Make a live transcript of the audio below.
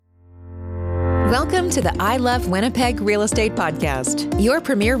Welcome to the I Love Winnipeg Real Estate Podcast, your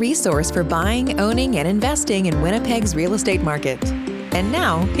premier resource for buying, owning, and investing in Winnipeg's real estate market. And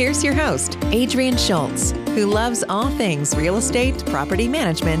now, here's your host, Adrian Schultz, who loves all things real estate, property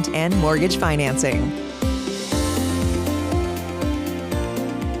management, and mortgage financing.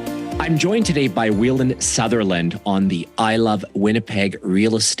 I'm joined today by Whelan Sutherland on the I Love Winnipeg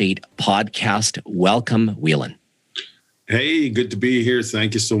Real Estate Podcast. Welcome, Whelan. Hey, good to be here.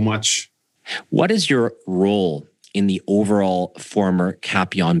 Thank you so much. What is your role in the overall former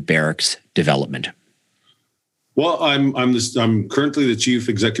Capion Barracks development? Well, I'm currently the chief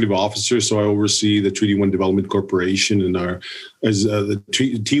executive officer, so I oversee the Treaty One Development Corporation, and the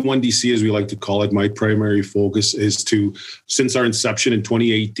T1DC, as we like to call it. My primary focus is since our inception in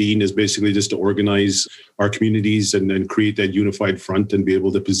 2018, is basically just to organize our communities and create that unified front and be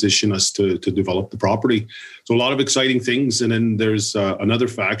able to position us to develop the property. So a lot of exciting things, and then there's another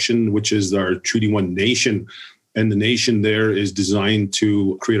faction, which is our Treaty One Nation. And the nation there is designed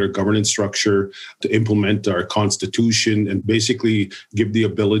to create our governance structure, to implement our constitution, and basically give the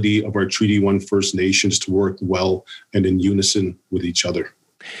ability of our Treaty One First Nations to work well and in unison with each other.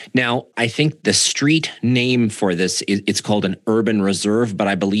 Now, I think the street name for this, it's called an urban reserve, but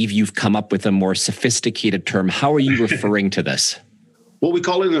I believe you've come up with a more sophisticated term. How are you referring to this? Well, we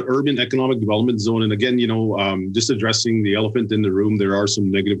call it an urban economic development zone. And again, just addressing the elephant in the room, there are some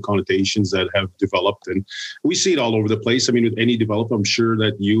negative connotations that have developed, and we see it all over the place. I mean, with any developer, I'm sure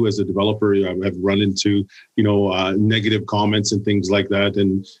that you as a developer have run into, negative comments and things like that.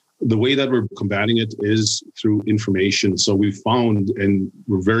 And the way that we're combating it is through information. So we've found, and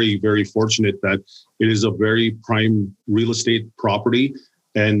we're very, very fortunate that it is a very prime real estate property.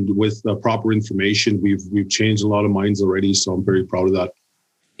 And with the proper information, we've changed a lot of minds already. So I'm very proud of that.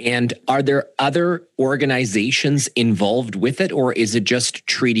 And are there other organizations involved with it, or is it just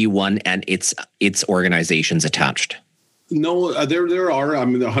Treaty One and its organizations attached? No, there are.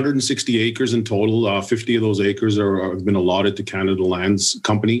 160 acres in total. 50 of those acres have been allotted to Canada Lands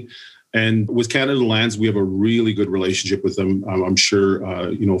Company. And with Canada Lands, we have a really good relationship with them. I'm sure,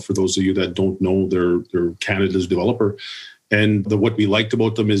 for those of you that don't know, they're Canada's developer. And what we liked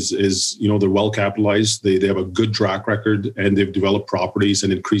about them is they're well capitalized. They have a good track record, and they've developed properties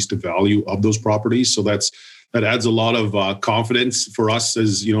and increased the value of those properties. So that adds a lot of confidence for us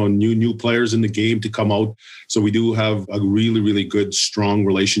as new players in the game to come out. So we do have a really, really good, strong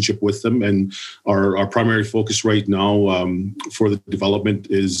relationship with them. And our primary focus right now for the development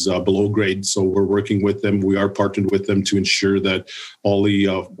is below grade. So we're working with them. We are partnered with them to ensure that all the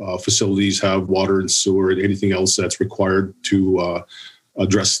facilities have water and sewer and anything else that's required to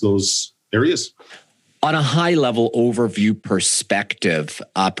address those areas. On a high-level overview perspective,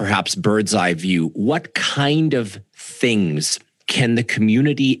 perhaps bird's eye view, what kind of things can the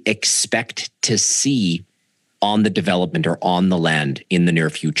community expect to see on the development or on the land in the near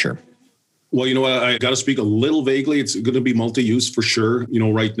future? Well, you know what? I got to speak a little vaguely. It's going to be multi-use for sure.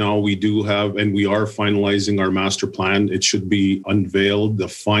 Right now we do have, and we are finalizing our master plan. It should be unveiled, the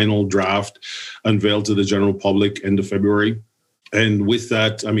final draft unveiled to the general public end of February. And with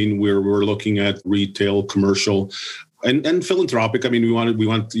that, we're looking at retail, commercial, and philanthropic. We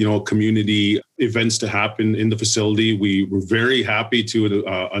want community events to happen in the facility. We were very happy to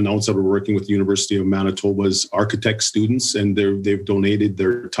announce that we're working with the University of Manitoba's architect students, and they've donated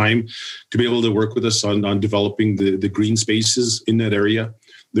their time to be able to work with us on developing the green spaces in that area.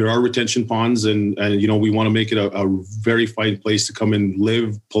 There are retention ponds, and we want to make it a very fine place to come and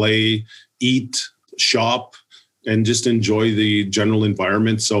live, play, eat, shop, and just enjoy the general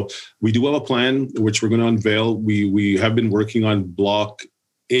environment. So we do have a plan, which we're going to unveil. We have been working on Block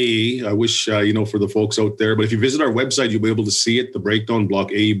A. I wish, for the folks out there, but if you visit our website, you'll be able to see it, the breakdown,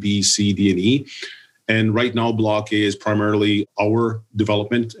 Block A, B, C, D, and E. And right now, Block A is primarily our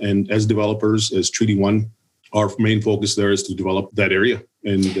development. And as developers, as Treaty One, our main focus there is to develop that area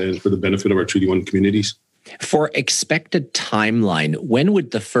and for the benefit of our Treaty One communities. For expected timeline, when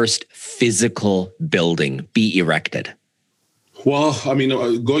would the first physical building be erected? Well,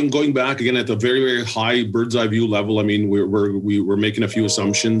 going back again at the very, very high bird's eye view level, we're making a few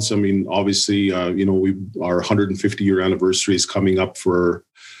assumptions. Obviously, our 150-year anniversary is coming up the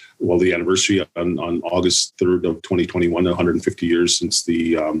anniversary on August 3rd of 2021, 150 years since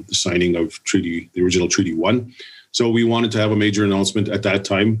the signing of the original Treaty One. So we wanted to have a major announcement at that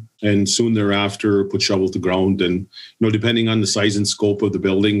time, and soon thereafter put shovel to ground. And depending on the size and scope of the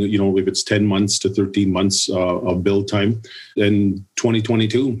building, if it's 10 months to 13 months of build time, then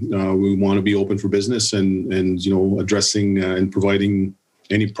 2022 we want to be open for business and addressing and providing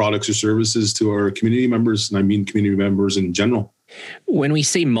any products or services to our community members, and I mean community members in general. When we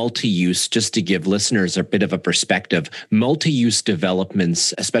say multi-use, just to give listeners a bit of a perspective, multi-use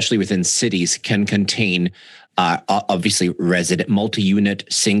developments, especially within cities, can contain obviously multi-unit,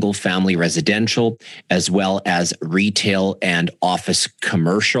 single-family residential, as well as retail and office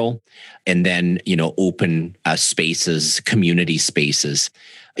commercial, and then, open spaces, community spaces.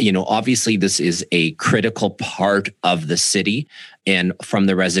 Obviously this is a critical part of the city. And from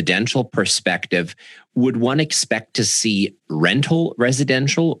the residential perspective, would one expect to see rental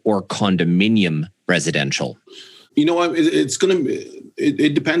residential or condominium residential? It's going to,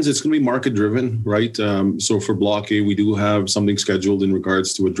 it depends. It's going to be market driven, right? So for Block A, we do have something scheduled in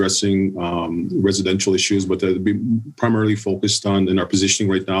regards to addressing residential issues, but that'll be primarily focused on, in our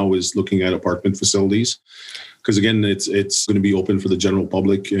positioning right now, is looking at apartment facilities. Because again, it's going to be open for the general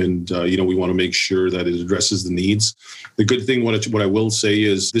public, and we want to make sure that it addresses the needs. The good thing, what I will say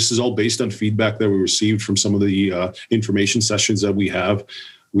is, this is all based on feedback that we received from some of the information sessions that we have.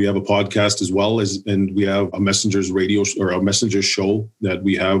 We have a podcast as well and we have a Messengers radio or a Messengers show that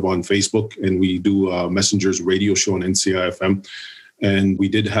we have on Facebook, and we do a Messengers radio show on NCIFM. And we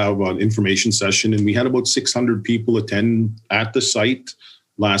did have an information session, and we had about 600 people attend at the site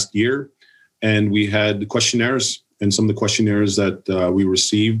last year. And we had questionnaires, and some of the questionnaires that we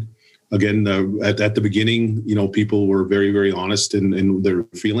received, again, at the beginning, people were very, very honest in their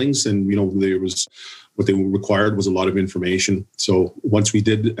feelings, and, there was, what they required was a lot of information. So once we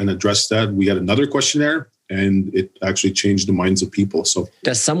did and addressed that, we had another questionnaire, and it actually changed the minds of people. So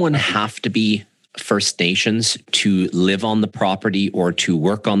does someone have to be First Nations to live on the property or to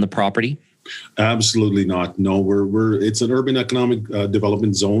work on the property? Absolutely not. No, it's an urban economic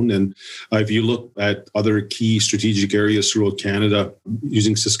development zone. And if you look at other key strategic areas throughout Canada,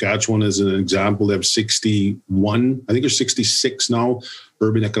 using Saskatchewan as an example, they have 61, I think there's 66 now,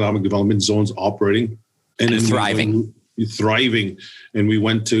 urban economic development zones operating. And thriving. Thriving. And we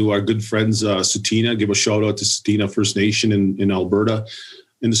went to our good friends, Tsuut'ina, give a shout out to Tsuut'ina First Nation in Alberta.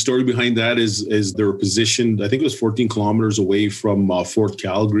 And the story behind that is they were positioned, I think it was 14 kilometers away from Fort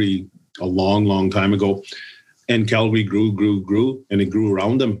Calgary a long, long time ago. And Calgary grew, and it grew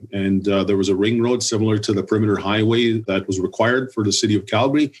around them. And there was a ring road similar to the perimeter highway that was required for the city of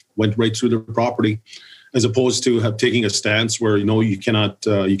Calgary, went right through their property, as opposed to taking a stance where, you cannot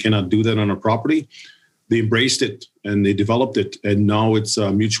do that on a property. They embraced it and they developed it. And now it's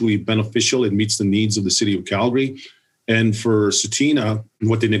mutually beneficial. It meets the needs of the city of Calgary. And for Tsuut'ina,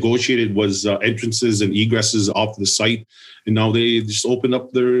 what they negotiated was entrances and egresses off the site. And now they just opened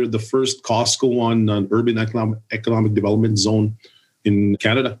up the first Costco on an urban economic development zone in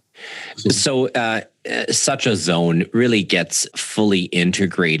Canada. So such a zone really gets fully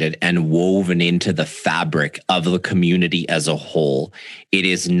integrated and woven into the fabric of the community as a whole. It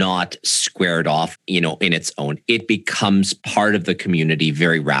is not squared off, in its own. It becomes part of the community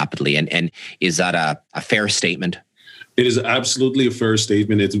very rapidly. And is that a fair statement? It is absolutely a fair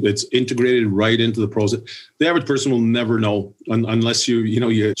statement. It's integrated right into the process. The average person will never know unless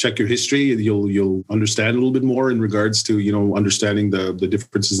you check your history. You'll understand a little bit more in regards to understanding the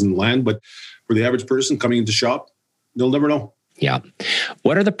differences in the land. But for the average person coming into shop, they'll never know. Yeah.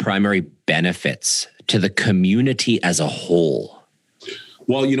 What are the primary benefits to the community as a whole?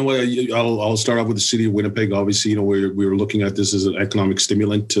 Well, you know what? I'll start off with the city of Winnipeg. Obviously, we were looking at this as an economic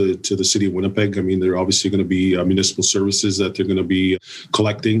stimulant to the city of Winnipeg. I mean, there are obviously going to be municipal services that they're going to be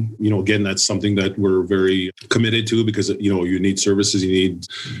collecting. Again, that's something that we're very committed to because, you need services, you need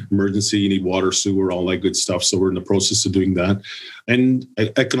emergency, you need water, sewer, all that good stuff. So we're in the process of doing that. And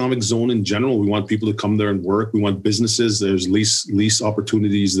economic zone in general, we want people to come there and work. We want businesses. There's lease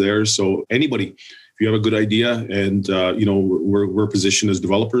opportunities there. So anybody, you have a good idea and, we're positioned as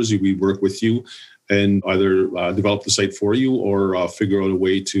developers, we work with you and either develop the site for you or figure out a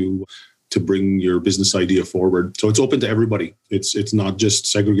way to bring your business idea forward. So it's open to everybody. It's not just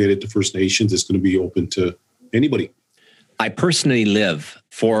segregated to First Nations. It's going to be open to anybody. I personally live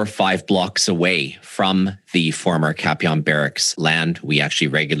 4 or 5 blocks away from the former Capion Barracks land. We actually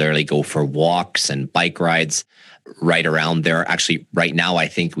regularly go for walks and bike rides right around there. Actually, right now, I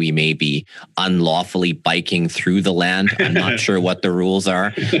think we may be unlawfully biking through the land. I'm not sure what the rules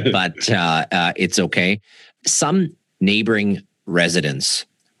are, but it's okay. Some neighboring residents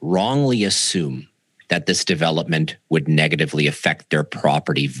wrongly assume that this development would negatively affect their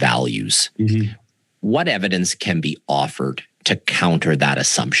property values. Mm-hmm. What evidence can be offered to counter that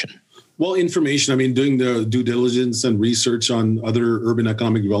assumption? Well, information. I mean, doing the due diligence and research on other urban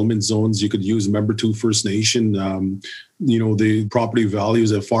economic development zones, you could use Member 2 First Nation. The property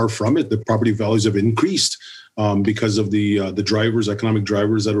values are far from it. The property values have increased because of the drivers, economic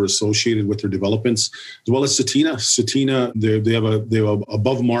drivers that are associated with their developments, as well as Satina. Satina, they have a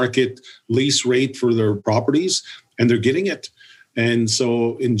above market lease rate for their properties, and they're getting it. And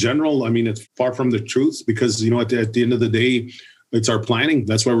so, in general, I mean, it's far from the truth because at the end of the day, it's our planning.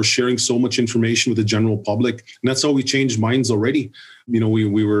 That's why we're sharing so much information with the general public, and that's how we changed minds already.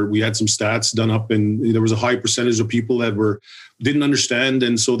 We had some stats done up, and there was a high percentage of people that didn't understand,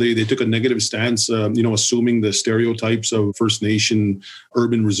 and so they took a negative stance, assuming the stereotypes of First Nation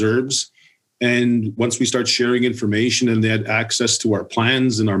urban reserves. And once we start sharing information and they had access to our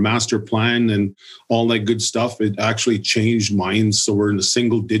plans and our master plan and all that good stuff, it actually changed minds. So we're in the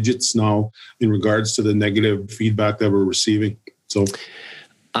single digits now in regards to the negative feedback that we're receiving. So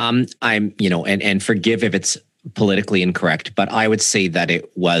I'm, and forgive if it's politically incorrect, but I would say that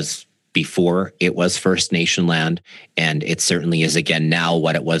it was before it was First Nation land, and it certainly is again now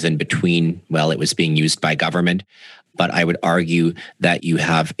what it was in between. Well, it was being used by government, but I would argue that you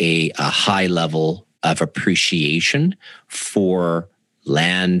have a high level of appreciation for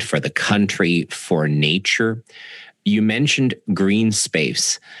land, for the country, for nature. You mentioned green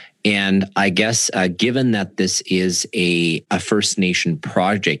space. And I guess given that this is a First Nation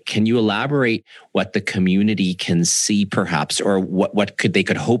project, can you elaborate what the community can see perhaps, or what they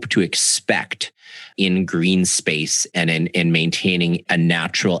could hope to expect in green space and in maintaining a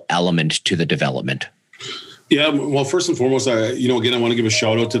natural element to the development? Yeah, well, first and foremost, again, I want to give a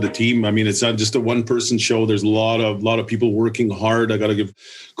shout out to the team. I mean, it's not just a one-person show. There's a lot of people working hard. I got to give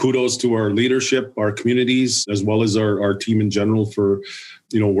kudos to our leadership, our communities, as well as our team in general for,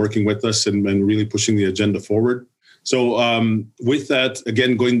 working with us and really pushing the agenda forward. So with that,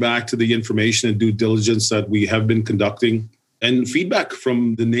 again, going back to the information and due diligence that we have been conducting and feedback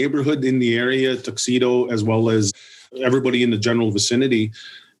from the neighborhood in the area, Tuxedo, as well as everybody in the general vicinity,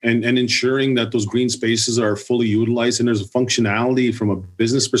 and ensuring that those green spaces are fully utilized and there's a functionality from a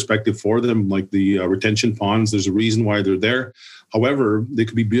business perspective for them, like the retention ponds. There's a reason why they're there. However, they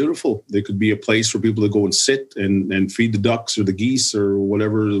could be beautiful. They could be a place for people to go and sit and feed the ducks or the geese or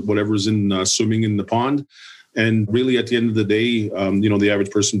whatever's in swimming in the pond. And really, at the end of the day, the average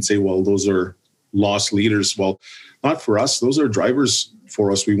person would say, well, those are lost leaders. Well, not for us. Those are drivers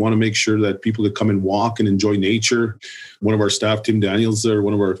for us. We want to make sure that people that come and walk and enjoy nature. One of our staff, Tim Daniels, there,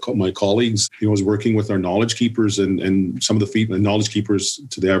 one of my colleagues, is working with our knowledge keepers, and some of the knowledge keepers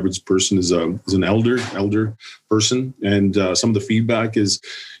to the average person is an elder person, and some of the feedback is,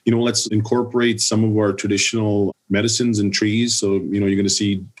 let's incorporate some of our traditional medicines and trees. So you're going to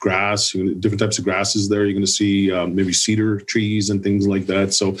see grass, different types of grasses there. You're going to see maybe cedar trees and things like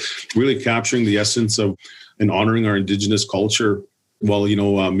that. So really capturing the essence of and honoring our Indigenous culture, while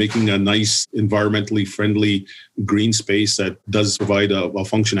making a nice environmentally friendly green space that does provide a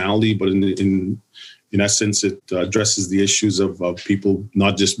functionality, but in essence, it addresses the issues of people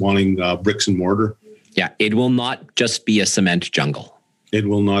not just wanting bricks and mortar. Yeah, it will not just be a cement jungle. It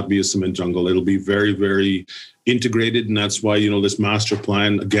will not be a cement jungle. It'll be very, very integrated. And that's why, this master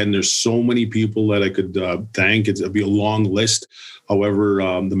plan, again, there's so many people that I could thank. It'll be a long list. However,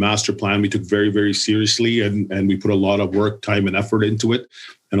 the master plan we took very, very seriously, and we put a lot of work, time, and effort into it,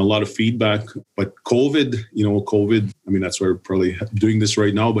 and a lot of feedback. But COVID, I mean, that's why we're probably doing this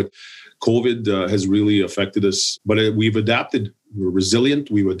right now, but COVID has really affected us. But we've adapted. We're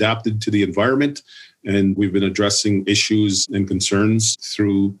resilient. We've adapted to the environment, and we've been addressing issues and concerns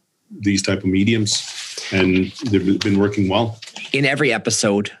through these type of mediums, and they've been working well. In every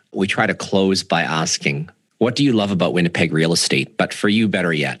episode, we try to close by asking, what do you love about Winnipeg real estate? But for you,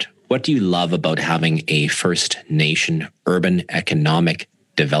 better yet, what do you love about having a First Nation urban economic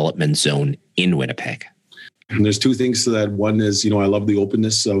development zone in Winnipeg? And there's two things to that. One is, I love the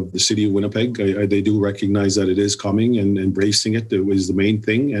openness of the city of Winnipeg. They do recognize that it is coming, and embracing it is the main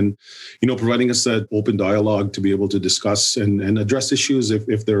thing. And, providing us that open dialogue to be able to discuss and address issues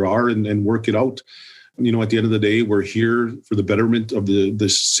if there are, and work it out. At the end of the day, we're here for the betterment of the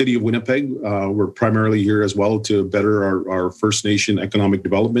city of Winnipeg. We're primarily here as well to better our First Nation economic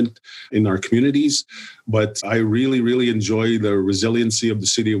development in our communities. But I really, really enjoy the resiliency of the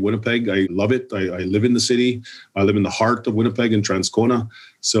city of Winnipeg. I love it. I live in the city. I live in the heart of Winnipeg and Transcona.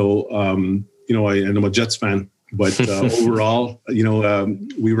 So, and I'm a Jets fan. But overall,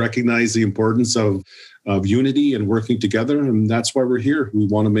 we recognize the importance of unity and working together. And that's why we're here. We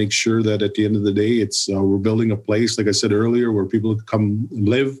want to make sure that at the end of the day, we're building a place, like I said earlier, where people can come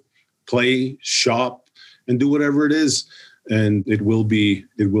live, play, shop, and do whatever it is. And it will be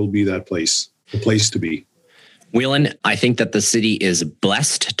that place, the place to be. Whelan, I think that the city is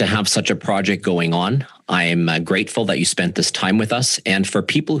blessed to have such a project going on. I'm grateful that you spent this time with us. And for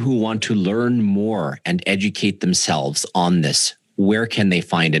people who want to learn more and educate themselves on this, where can they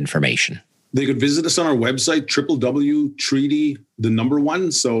find information? They could visit us on our website, www.treaty, the number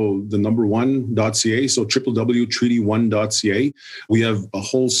one, so the number one.ca, so www.treaty1.ca. We have a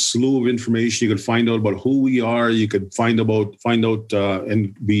whole slew of information. You could find out about who we are. You could find out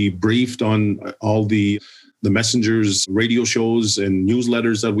and be briefed on all the messengers, radio shows, and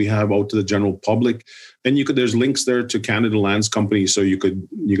newsletters that we have out to the general public. And there's links there to Canada Lands Company. So you could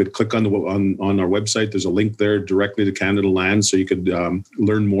click on our website. There's a link there directly to Canada Lands, so you could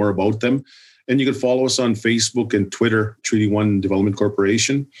learn more about them. And you can follow us on Facebook and Twitter, Treaty One Development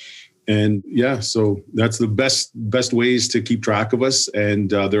Corporation. And so that's the best ways to keep track of us. And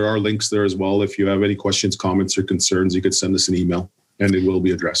there are links there as well. If you have any questions, comments, or concerns, you could send us an email and it will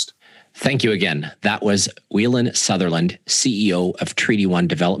be addressed. Thank you again. That was Whelan Sutherland, CEO of Treaty One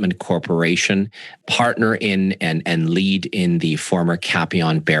Development Corporation, partner in and lead in the former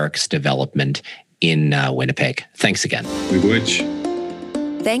Capion Barracks development in Winnipeg. Thanks again.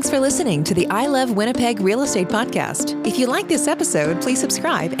 Thanks for listening to the I Love Winnipeg Real Estate Podcast. If you like this episode, please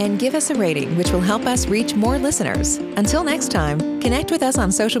subscribe and give us a rating, which will help us reach more listeners. Until next time, connect with us on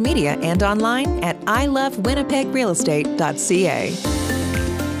social media and online at ilovewinnipegrealestate.ca.